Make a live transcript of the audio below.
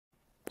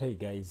Hey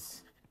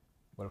guys,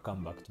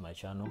 welcome back to my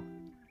channel.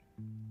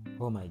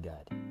 Oh my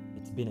god,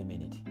 it's been a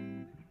minute.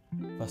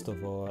 First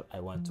of all, I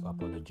want to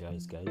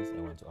apologize, guys.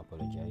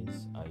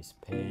 I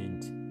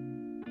spent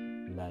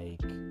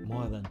like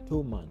more than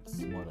 2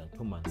 months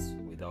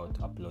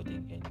without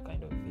uploading any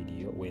kind of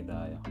video,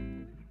 whether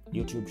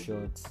YouTube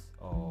shorts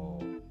or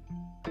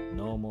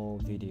normal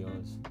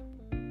videos.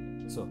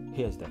 So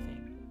here's the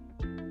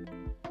thing.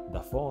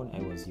 The phone I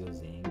was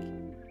using,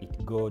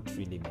 it got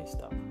really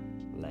messed up,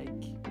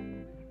 like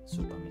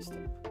super messed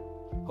up.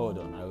 Hold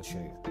on, I'll show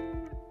you.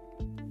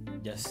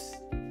 Just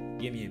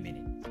give me a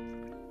minute.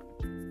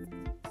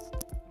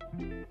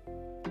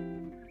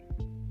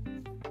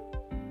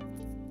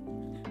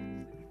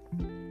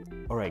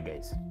 Alright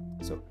guys,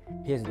 so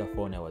here's the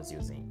phone I was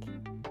using.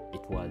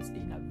 It was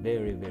in a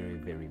very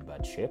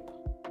bad shape.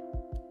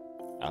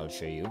 I'll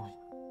show you.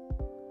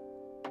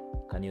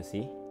 Can you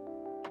see?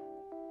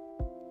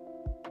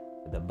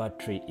 The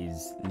battery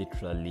is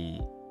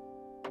literally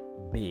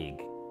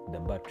big. The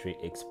battery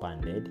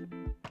expanded.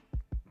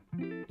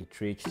 It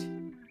reached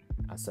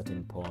a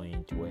certain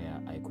point where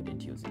I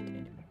couldn't use it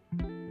anymore.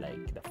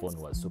 Like the phone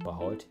was super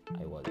hot.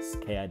 I was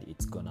scared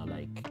it's gonna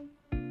like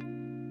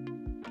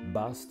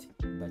burst,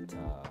 but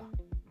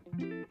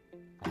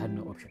I had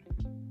no option.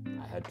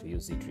 I had to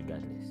use it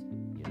regardless,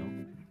 you know.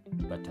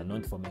 But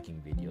not for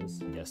making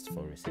videos, just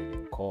for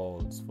receiving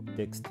calls, for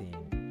texting.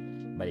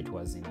 But it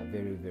was in a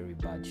very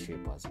bad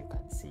shape, as you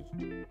can see.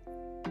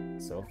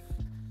 So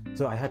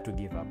I had to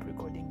give up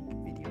recording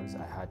videos.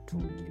 I had to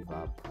give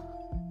up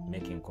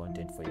making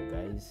content for you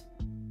guys.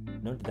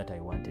 Not that I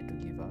wanted to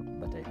give up,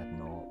 but I had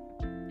no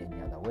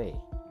any other way,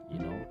 you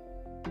know.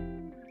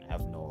 I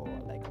have no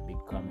like a big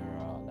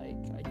camera,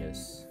 like I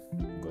just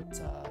got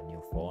a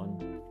new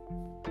phone.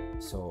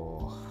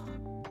 So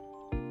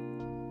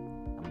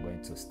I'm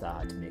going to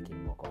start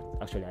making more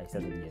content. Actually, I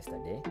started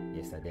yesterday.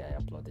 Yesterday I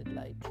uploaded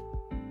like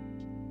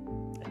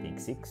I think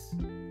 6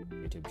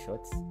 YouTube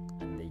shorts,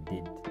 and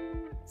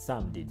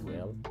some did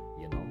well,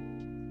 you know,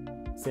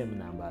 same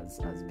numbers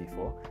as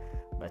before,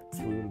 but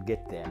we'll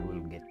get there.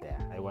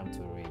 I want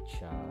to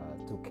reach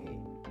 2k.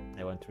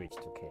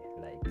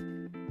 Like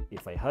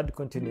if I had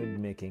continued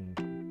making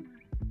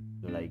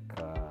like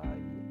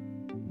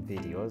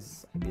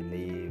videos, I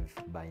believe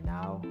by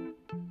now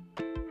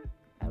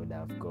I would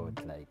have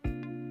got like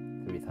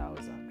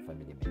 3,000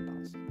 family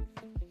members.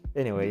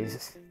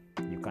 Anyways,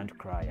 you can't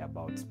cry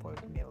about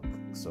spoiled milk,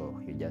 so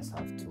you just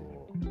have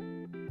to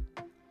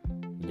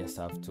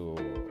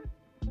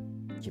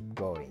keep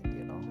going,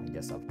 you know. You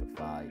just have to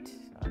fight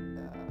and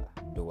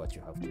do what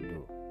you have to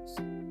do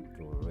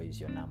to raise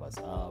your numbers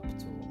up,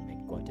 to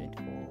make content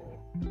for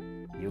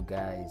you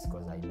guys,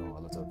 because I know a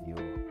lot of you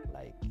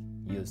like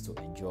used to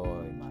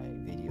enjoy my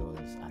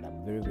videos, and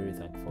I'm very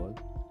thankful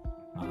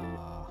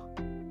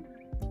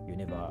you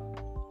never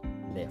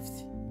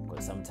left,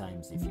 because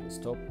sometimes if you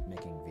stop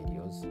making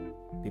videos,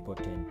 people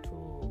tend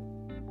to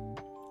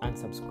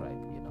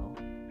unsubscribe, you know,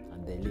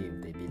 and they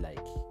leave. They be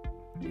like,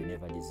 you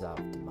never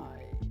deserved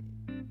my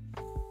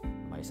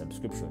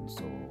subscription,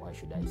 so why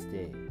should I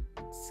stay?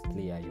 It's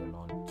clear you're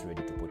not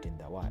ready to put in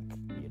the work,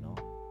 you know.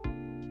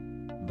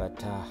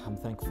 But I'm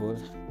thankful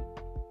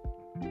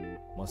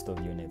most of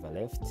you never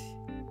left.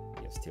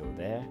 You're still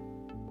there.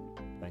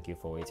 Thank you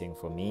for waiting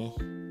for me,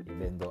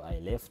 even though I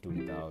left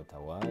without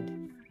a word.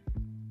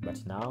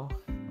 But now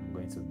I'm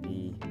going to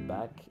be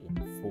back in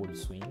full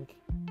swing.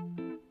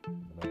 I'm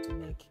going to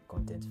make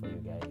content for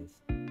you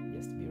guys.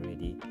 Just be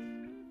ready.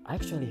 I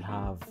actually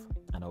have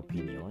an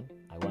opinion.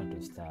 I want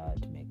to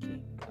start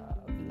making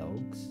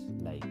vlogs,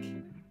 like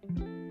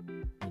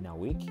in a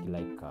week,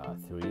 like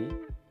 3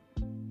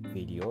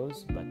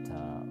 videos, but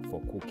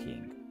for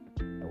cooking.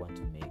 I want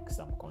to make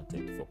some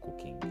content for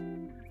cooking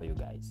for you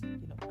guys.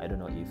 You know, I don't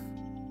know if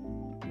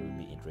you'll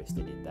be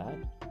interested in that,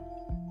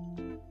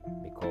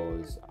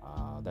 because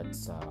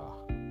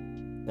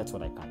that's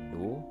what I can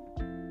do.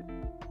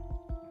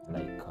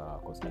 Like,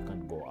 cause I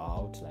can't go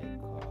out, like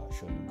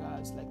show you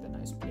guys like the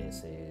nice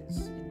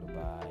places in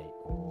Dubai,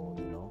 or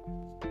you know,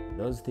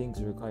 those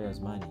things requires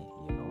money.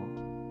 You know,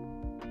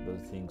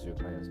 those things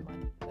requires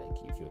money.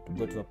 Like if you're to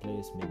go to a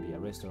place, maybe a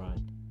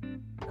restaurant, you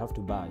have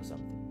to buy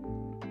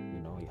something.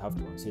 You know, you have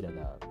to consider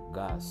the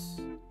gas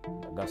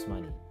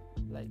money,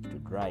 like to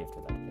drive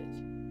to that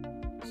place.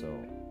 So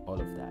all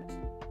of that,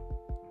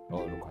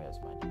 all requires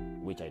money,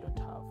 which I don't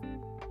have.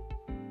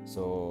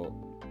 So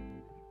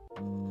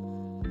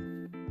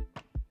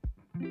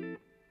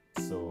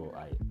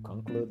I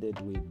concluded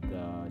with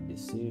the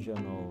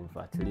decision of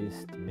at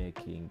least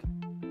making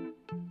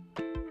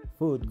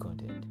food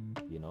content,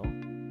 you know,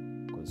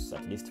 because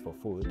at least for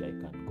food I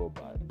can go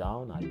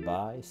down, I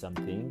buy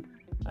something,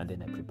 and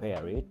then I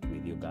prepare it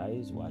with you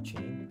guys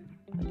watching,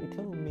 and you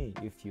tell me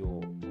if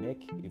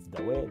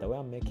the way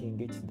I'm making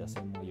it the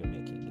same way you're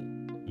making it,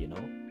 you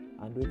know,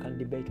 and we can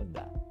debate on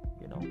that,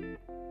 you know.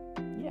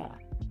 Yeah,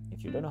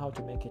 if you don't know how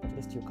to make it, at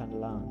least you can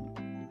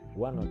learn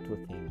 1 or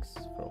 2 things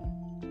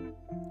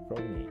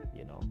from me,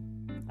 you know.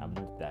 I'm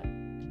not that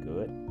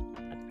good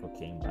at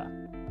cooking, but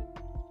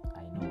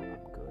I know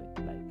I'm good.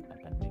 Like I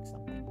can make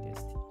something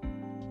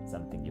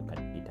something you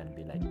can eat and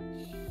be like,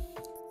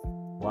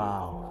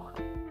 wow,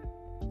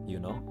 you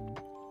know.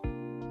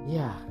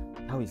 Yeah,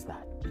 how is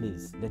that?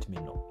 Please let me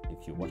know.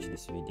 If you watch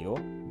this video,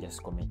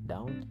 just comment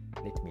down,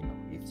 let me know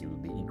if you will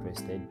be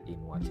interested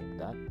in watching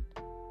that.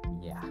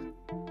 Yeah,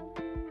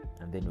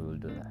 and then we will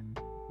do that,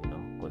 you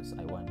know, because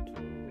I want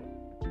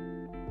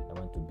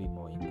to be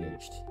more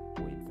engaged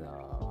with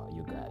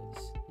you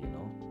guys, you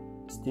know.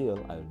 Still,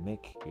 I'll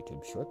make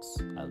YouTube shorts.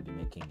 I'll be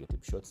making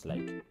YouTube shorts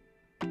like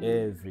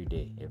every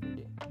day,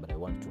 but I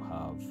want to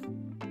have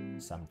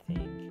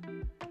something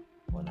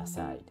on a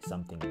side,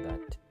 something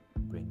that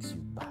brings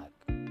you back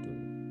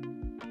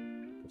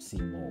to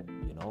see more,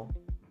 you know,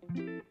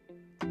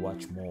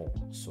 watch more.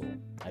 So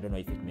I don't know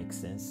if it makes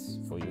sense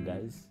for you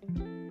guys,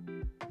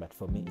 but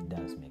for me it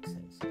does make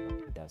sense, you know.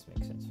 It does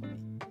make sense for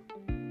me.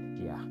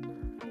 Yeah,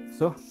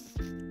 so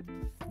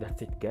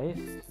that's it, guys.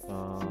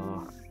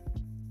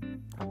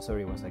 I'm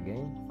sorry once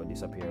again for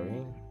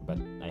disappearing, but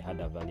I had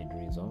a valid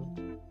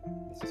reason.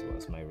 This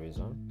was my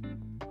reason.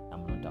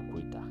 I'm not a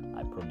quitter.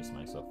 I promise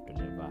myself to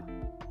never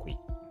quit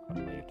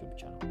on my YouTube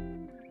channel.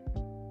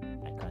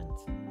 I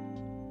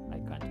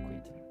can't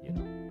quit, you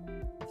know.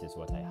 This is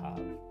what I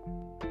have.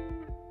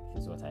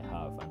 This is what I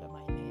have under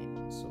my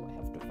name. So I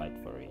have to fight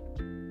for it.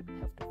 I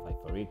have to fight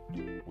for it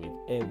with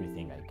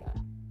everything I got,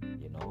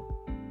 you know.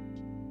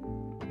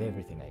 With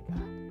everything I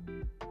got.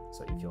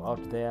 So if you're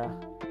out there,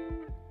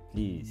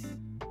 please,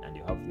 and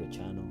you have your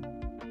channel,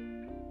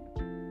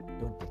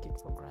 don't take it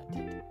for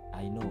granted.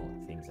 I know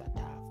things are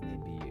tough.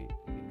 Maybe you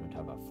don't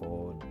have a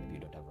phone,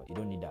 maybe you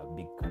don't need a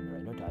big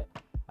camera.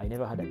 I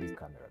never had a big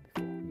camera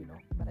before, you know,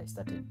 but I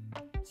started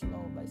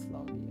slow by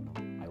slowly, you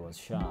know. I was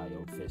shy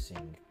of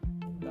facing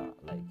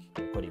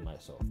recording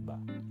myself, but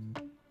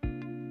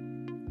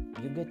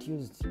you get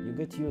used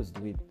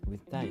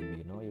with time,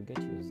 you know. You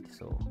get used.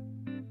 So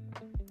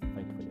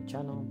fight for your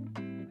channel,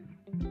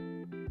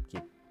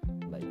 keep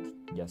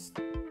just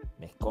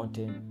make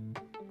content,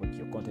 put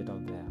your content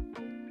out there.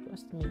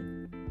 Trust me,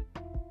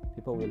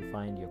 people will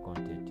find your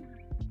content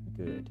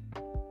good,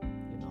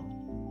 you know.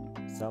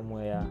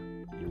 Somewhere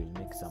you will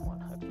make someone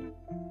happy.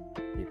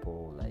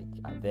 People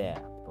are there,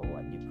 people who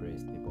are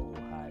depressed, people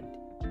who had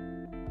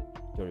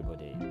terrible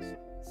days,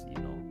 you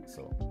know.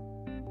 So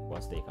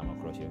once they come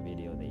across your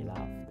video, they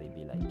laugh, they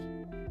be like,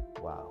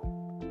 wow,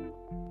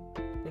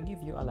 they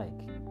give you a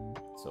like.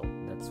 So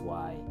that's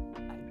why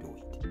I do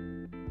it.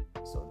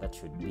 So that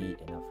should be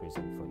enough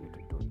reason for you to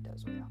do it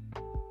as well,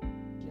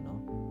 you know.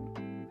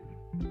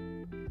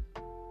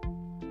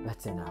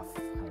 That's enough.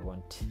 I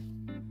want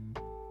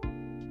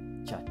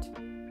chat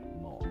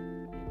more, you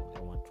know. I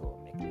want to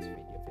make this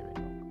video very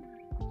long.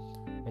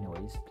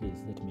 Anyways,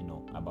 please let me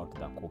know about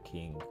the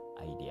cooking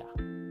idea.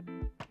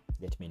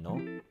 Let me know.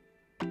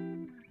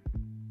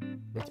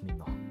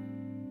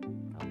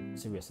 I'm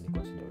seriously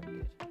considering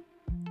it.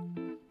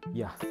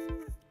 Yeah,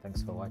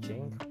 thanks for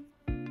watching.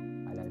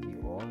 I love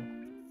you all.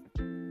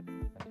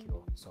 Thank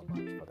you so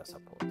much for the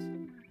support.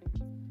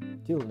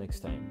 Till next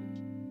time,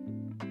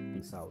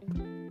 peace out.